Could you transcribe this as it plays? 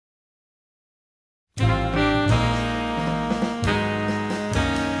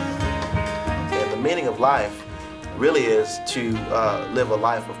meaning of life really is to live a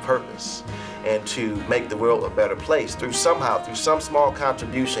life of purpose and to make the world a better place through some small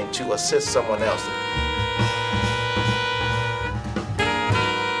contribution to assist someone else.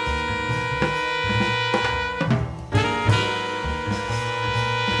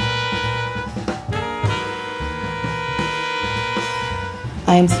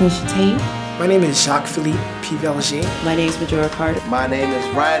 I am Tanisha Tate. My name is Jacques-Philippe Pivelger. My name is Majora Carter. My name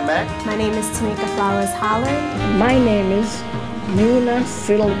is Ryan Mack. My name is Tamika Flowers-Holland. My name is Nuna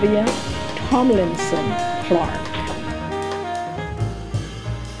Sylvia Tomlinson Clark.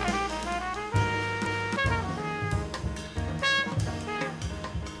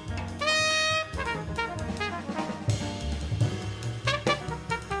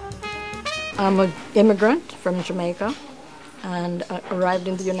 I'm an immigrant from Jamaica and arrived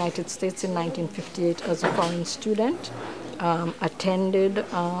in the United States in 1958 as a foreign student. Attended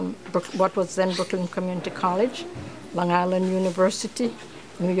what was then Brooklyn Community College, Long Island University,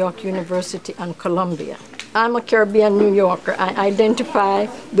 New York University, and Columbia. I'm a Caribbean New Yorker. I identify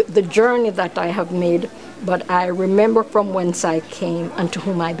with the journey that I have made, but I remember from whence I came and to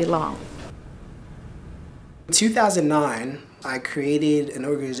whom I belong. In 2009, I created an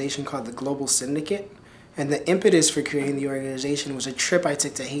organization called the Global Syndicate. And the impetus for creating the organization was a trip I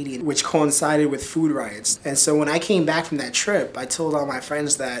took to Haiti, which coincided with food riots. And so when I came back from that trip, I told all my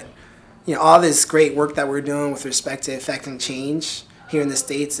friends that, all this great work that we're doing with respect to effecting change here in the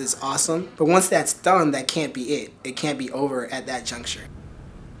States is awesome. But once that's done, that can't be it. It can't be over at that juncture.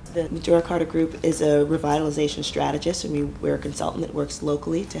 The Majora Carter Group is a revitalization strategist, and we're a consultant that works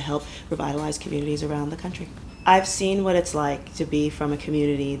locally to help revitalize communities around the country. I've seen what it's like to be from a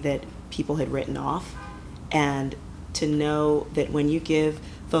community that people had written off, and to know that when you give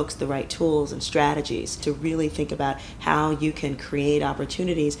folks the right tools and strategies to really think about how you can create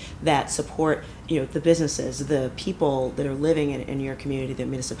opportunities that support the businesses, the people that are living in your community, the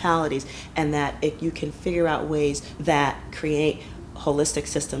municipalities, and that you can figure out ways that create holistic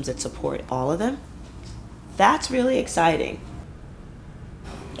systems that support all of them, that's really exciting.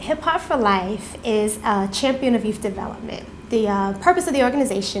 Hip Hop for Life is a champion of youth development. The purpose of the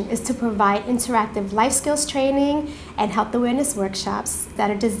organization is to provide interactive life skills training and health awareness workshops that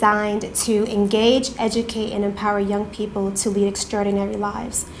are designed to engage, educate, and empower young people to lead extraordinary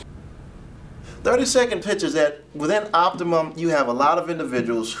lives. 30-second pitch is that within Optimum, you have a lot of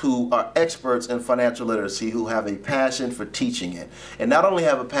individuals who are experts in financial literacy who have a passion for teaching it. And not only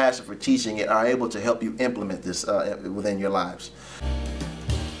have a passion for teaching it, are able to help you implement this within your lives.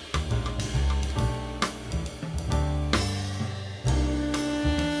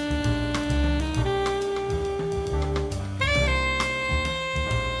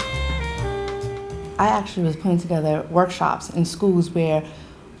 I actually was putting together workshops in schools where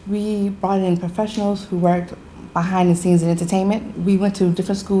we brought in professionals who worked behind the scenes in entertainment. We went to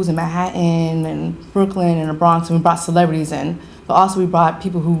different schools in Manhattan and Brooklyn and the Bronx, and we brought celebrities in, but also we brought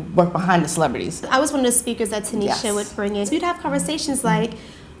people who work behind the celebrities. I was one of the speakers that Tanisha would bring in. We'd have conversations like,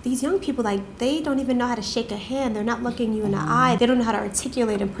 these young people, they don't even know how to shake a hand. They're not looking you in the eye. They don't know how to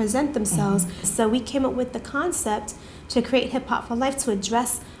articulate and present themselves. So we came up with the concept to create Hip Hop for Life to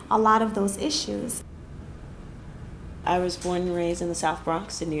address a lot of those issues. I was born and raised in the South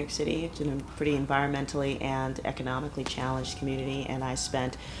Bronx in New York City. It's in a pretty environmentally and economically challenged community, and I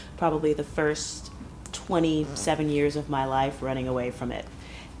spent probably the first 27 years of my life running away from it,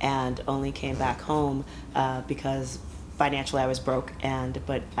 and only came back home because financially I was broke,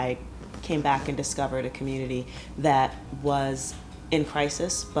 but I came back and discovered a community that was in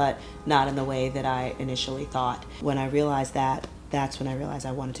crisis, but not in the way that I initially thought. When I realized that, that's when I realized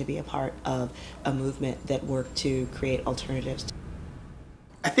I wanted to be a part of a movement that worked to create alternatives.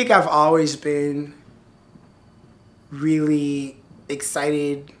 I think I've always been really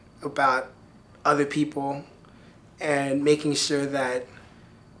excited about other people and making sure that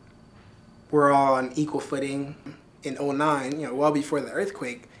we're all on equal footing. In '09, well before the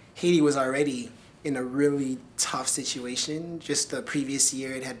earthquake, Haiti was already in a really tough situation. Just the previous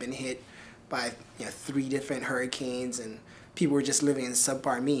year, it had been hit by 3 different hurricanes, and people were just living in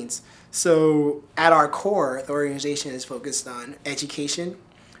subpar means. So at our core, the organization is focused on education,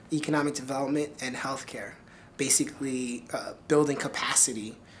 economic development, and healthcare. Basically building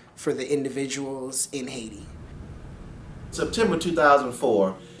capacity for the individuals in Haiti. September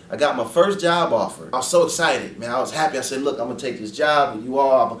 2004, I got my first job offer. I was so excited, man. I was happy. I said, look, I'm gonna take this job with you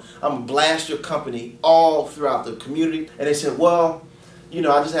all. I'm gonna blast your company all throughout the community. And they said, well, I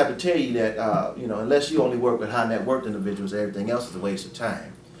just have to tell you that, unless you only work with high net worth individuals, everything else is a waste of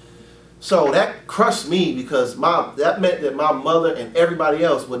time. So that crushed me because that meant that my mother and everybody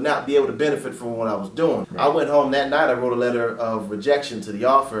else would not be able to benefit from what I was doing. Right. I went home that night, I wrote a letter of rejection to the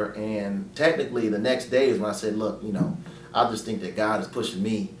offer, and technically the next day is when I said, look, you know, I just think that God is pushing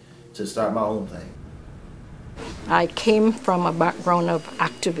me to start my own thing. I came from a background of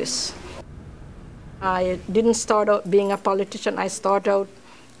activists. I didn't start out being a politician. I started out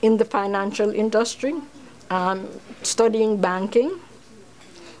in the financial industry, studying banking.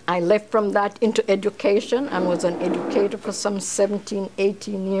 I left from that into education and was an educator for some 17,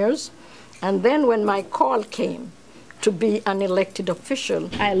 18 years. And then when my call came to be an elected official,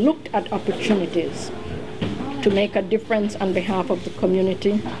 I looked at opportunities to make a difference on behalf of the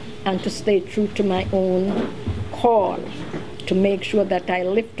community and to stay true to my own call, to make sure that I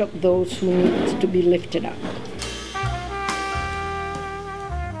lift up those who need to be lifted up.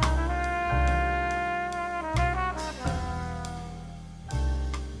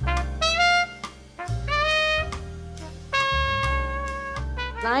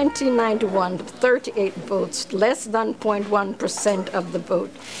 In 1991, 38 votes, less than 0.1% of the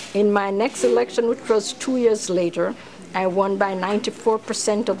vote. In my next election, which was 2 years later, I won by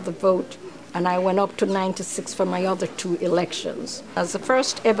 94% of the vote, and I went up to 96 for my other 2 elections. As the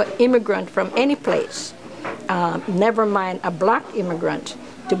first ever immigrant from any place, never mind a black immigrant,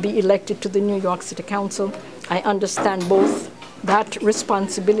 to be elected to the New York City Council, I understand both that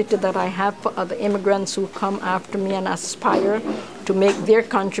responsibility that I have for other immigrants who come after me and aspire to make their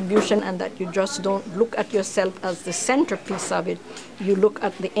contribution, and that you just don't look at yourself as the centerpiece of it, you look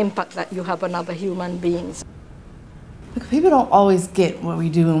at the impact that you have on other human beings. Because people don't always get what we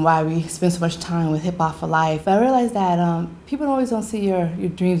do and why we spend so much time with Hip Hop for Life. But I realize that people always don't see your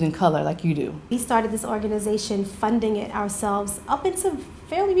dreams in color like you do. We started this organization funding it ourselves up until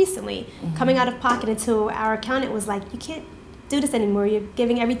fairly recently. Coming out of pocket until our accountant was like, you can't do this anymore. You're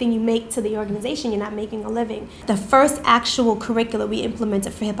giving everything you make to the organization. You're not making a living. The first actual curricula we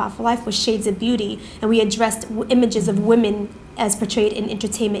implemented for Hip Hop for Life was Shades of Beauty, and we addressed images of women as portrayed in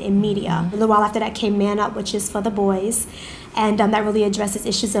entertainment and media. A little while after that came Man Up, which is for the boys, and that really addresses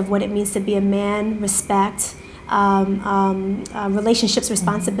issues of what it means to be a man, respect, relationships,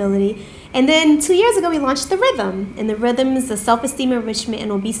 responsibility. And then 2 years ago, we launched The Rhythm. And The Rhythm is a self-esteem enrichment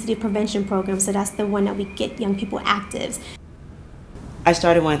and obesity prevention program, so that's the one that we get young people active. I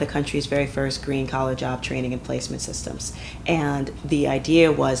started one of the country's very first green collar job training and placement systems. And the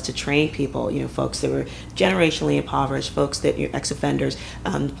idea was to train people, folks that were generationally impoverished, folks that ex-offenders,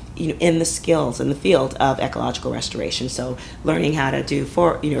 in the skills in the field of ecological restoration. So learning how to do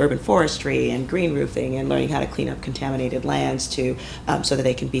urban forestry and green roofing, and learning how to clean up contaminated lands so that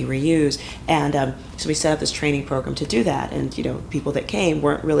they can be reused. And so we set up this training program to do that. And people that came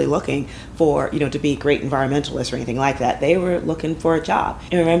weren't really looking for to be great environmentalists or anything like that. They were looking for a job.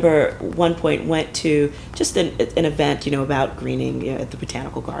 And I remember one point went to just an event, about greening at the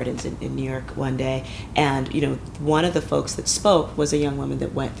Botanical Gardens in New York one day. And, one of the folks that spoke was a young woman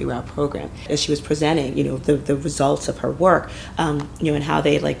that went through our program. As she was presenting, the results of her work, and how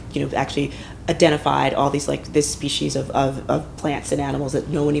they actually identified all these this species of plants and animals that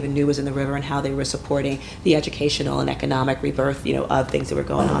no one even knew was in the river, and how they were supporting the educational and economic rebirth, of things that were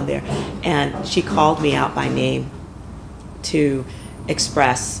going on there. And she called me out by name to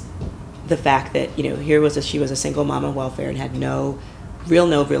express the fact that she was a single mom on welfare and had no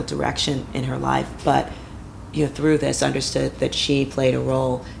real direction in her life, but through this understood that she played a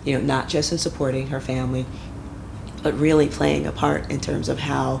role, not just in supporting her family, but really playing a part in terms of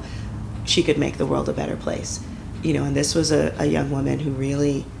how she could make the world a better place. And this was a young woman who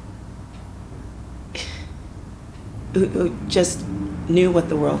really who just knew what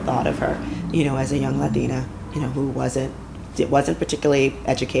the world thought of her, as a young Latina, who wasn't particularly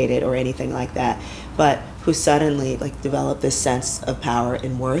educated or anything like that, but who suddenly developed this sense of power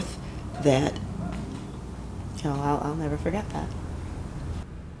and worth that, I'll never forget that.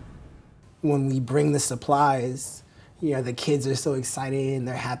 When we bring the supplies, the kids are so excited and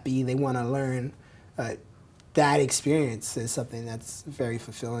they're happy, they want to learn. That experience is something that's very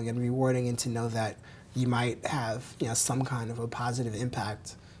fulfilling and rewarding, and to know that you might have some kind of a positive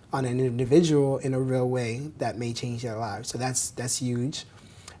impact on an individual in a real way that may change their lives. So that's huge.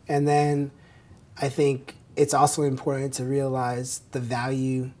 And then I think it's also important to realize the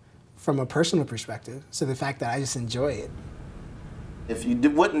value from a personal perspective. So the fact that I just enjoy it. If you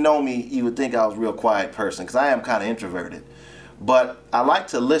wouldn't know me, you would think I was a real quiet person, because I am kind of introverted. But I like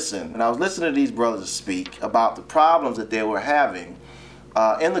to listen, and I was listening to these brothers speak about the problems that they were having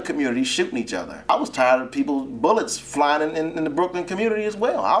in the community, shooting each other. I was tired of bullets flying in the Brooklyn community as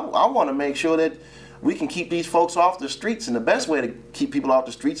well. I want to make sure that we can keep these folks off the streets, and the best way to keep people off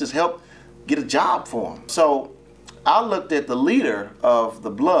the streets is help get a job for them. So I looked at the leader of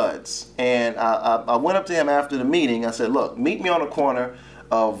the Bloods, and I went up to him after the meeting. I said, look, meet me on the corner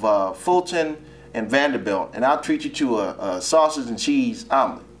of Fulton and Vanderbilt, and I'll treat you to a sausage and cheese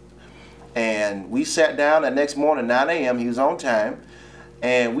omelet. And we sat down that next morning, 9 a.m., he was on time,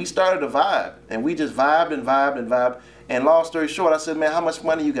 and we started to vibe, and we just vibed and vibed and vibed. And long story short, I said, man, how much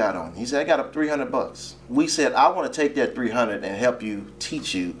money you got on? He said, I got up $300. We said, I want to take that $300 and help you,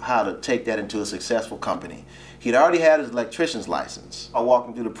 teach you how to take that into a successful company. He'd already had his electrician's license. I walked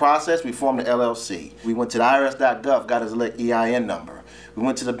him through the process. We formed the LLC. We went to the IRS.gov, got his EIN number. We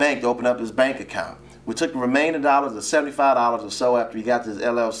went to the bank to open up his bank account. We took the remaining dollars, the $75 or so after he got to his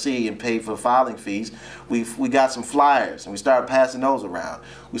LLC and paid for filing fees. We got some flyers and we started passing those around.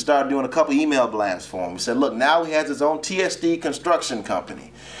 We started doing a couple email blasts for him. We said, look, now he has his own TSD construction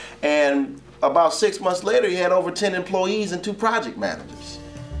company. And about 6 months later, he had over 10 employees and 2 project managers.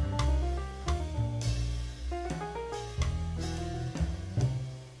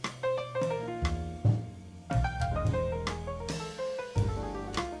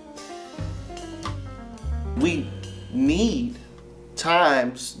 We need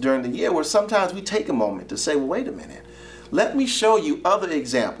times during the year where sometimes we take a moment to say, well, wait a minute. Let me show you other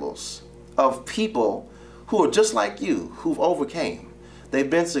examples of people who are just like you, who've overcame. They've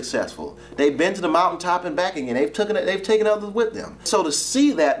been successful. They've been to the mountaintop and back again. They've taken others with them. So to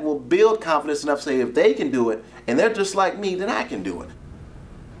see that will build confidence enough to say, if they can do it and they're just like me, then I can do it.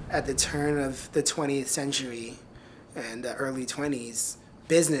 At the turn of the 20th century and the early 20s,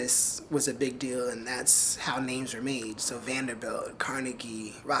 business was a big deal, and that's how names were made. So Vanderbilt,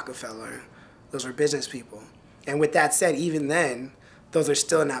 Carnegie, Rockefeller, those were business people. And with that said, even then, those are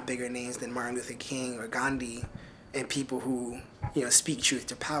still not bigger names than Martin Luther King or Gandhi and people who, speak truth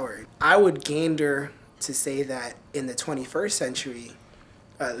to power. I would gander to say that in the 21st century,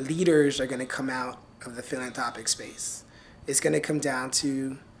 leaders are going to come out of the philanthropic space. It's going to come down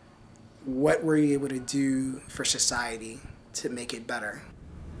to what were you able to do for society to make it better.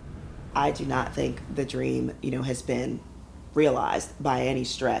 I do not think the dream, has been realized by any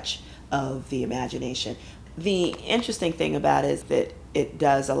stretch of the imagination. The interesting thing about it is that it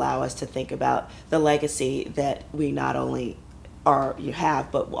does allow us to think about the legacy that we not only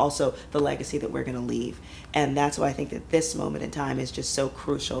have, but also the legacy that we're going to leave. And that's why I think that this moment in time is just so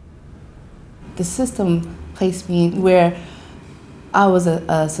crucial. The system placed me where I was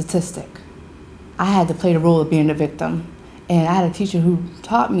a statistic. I had to play the role of being a victim. And I had a teacher who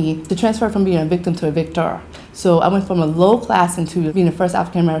taught me to transfer from being a victim to a victor. So I went from a low class into being the first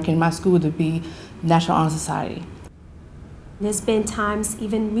African American in my school to be National Honor Society. There's been times,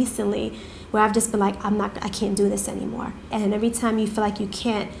 even recently, where I've just been like, I can't do this anymore. And every time you feel like you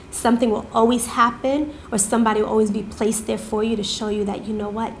can't, something will always happen, or somebody will always be placed there for you to show you that, you know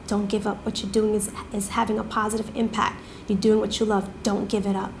what, don't give up. What you're doing is having a positive impact. You're doing what you love, don't give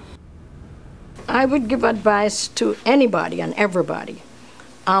it up. I would give advice to anybody and everybody.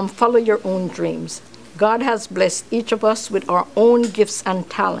 Follow your own dreams. God has blessed each of us with our own gifts and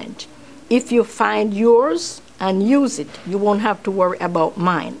talent. If you find yours and use it, you won't have to worry about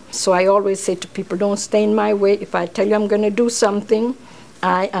mine. So I always say to people, don't stay in my way. If I tell you I'm going to do something,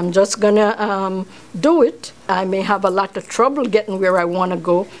 I am just going to do it. I may have a lot of trouble getting where I want to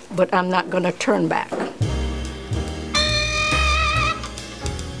go, but I'm not going to turn back.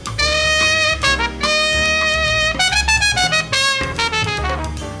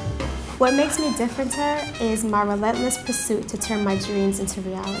 What makes me differenter is my relentless pursuit to turn my dreams into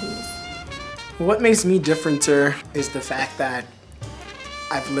realities. What makes me differenter is the fact that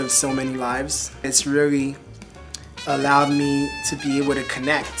I've lived so many lives. It's really allowed me to be able to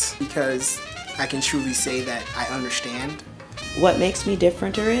connect because I can truly say that I understand. What makes me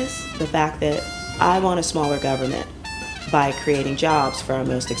differenter is the fact that I want a smaller government by creating jobs for our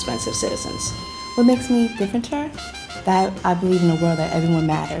most expensive citizens. What makes me differenter? That I believe in a world that everyone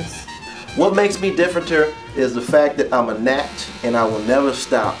matters. What makes me differenter is the fact that I'm a gnat and I will never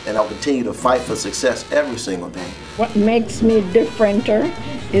stop, and I'll continue to fight for success every single day. What makes me differenter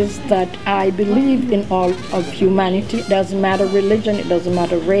is that I believe in all of humanity. It doesn't matter religion, it doesn't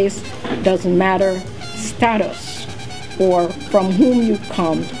matter race, it doesn't matter status or from whom you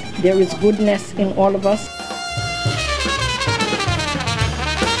come. There is goodness in all of us.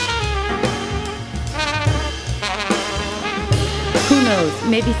 Who knows,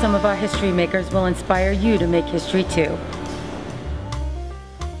 maybe some of our history makers will inspire you to make history too.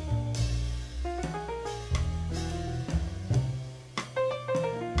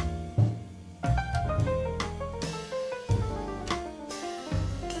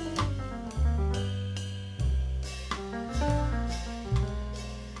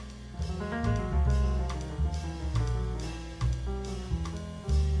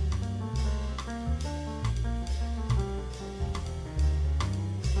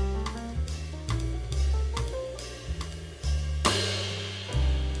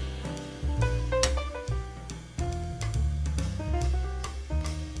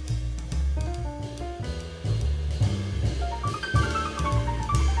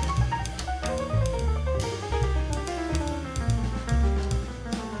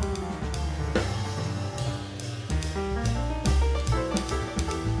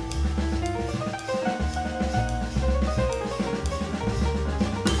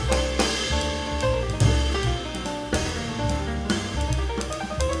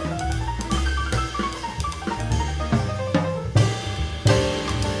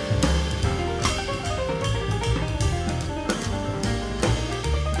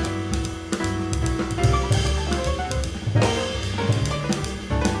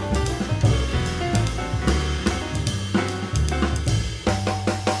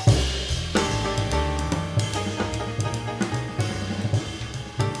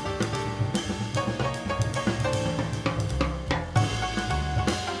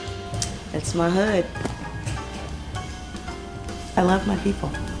 It's my hood. I love my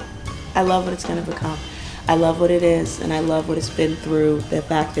people. I love what it's going to become. I love what it is, and I love what it's been through, the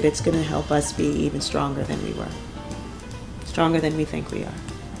fact that it's going to help us be even stronger than we were. Stronger than we think we are.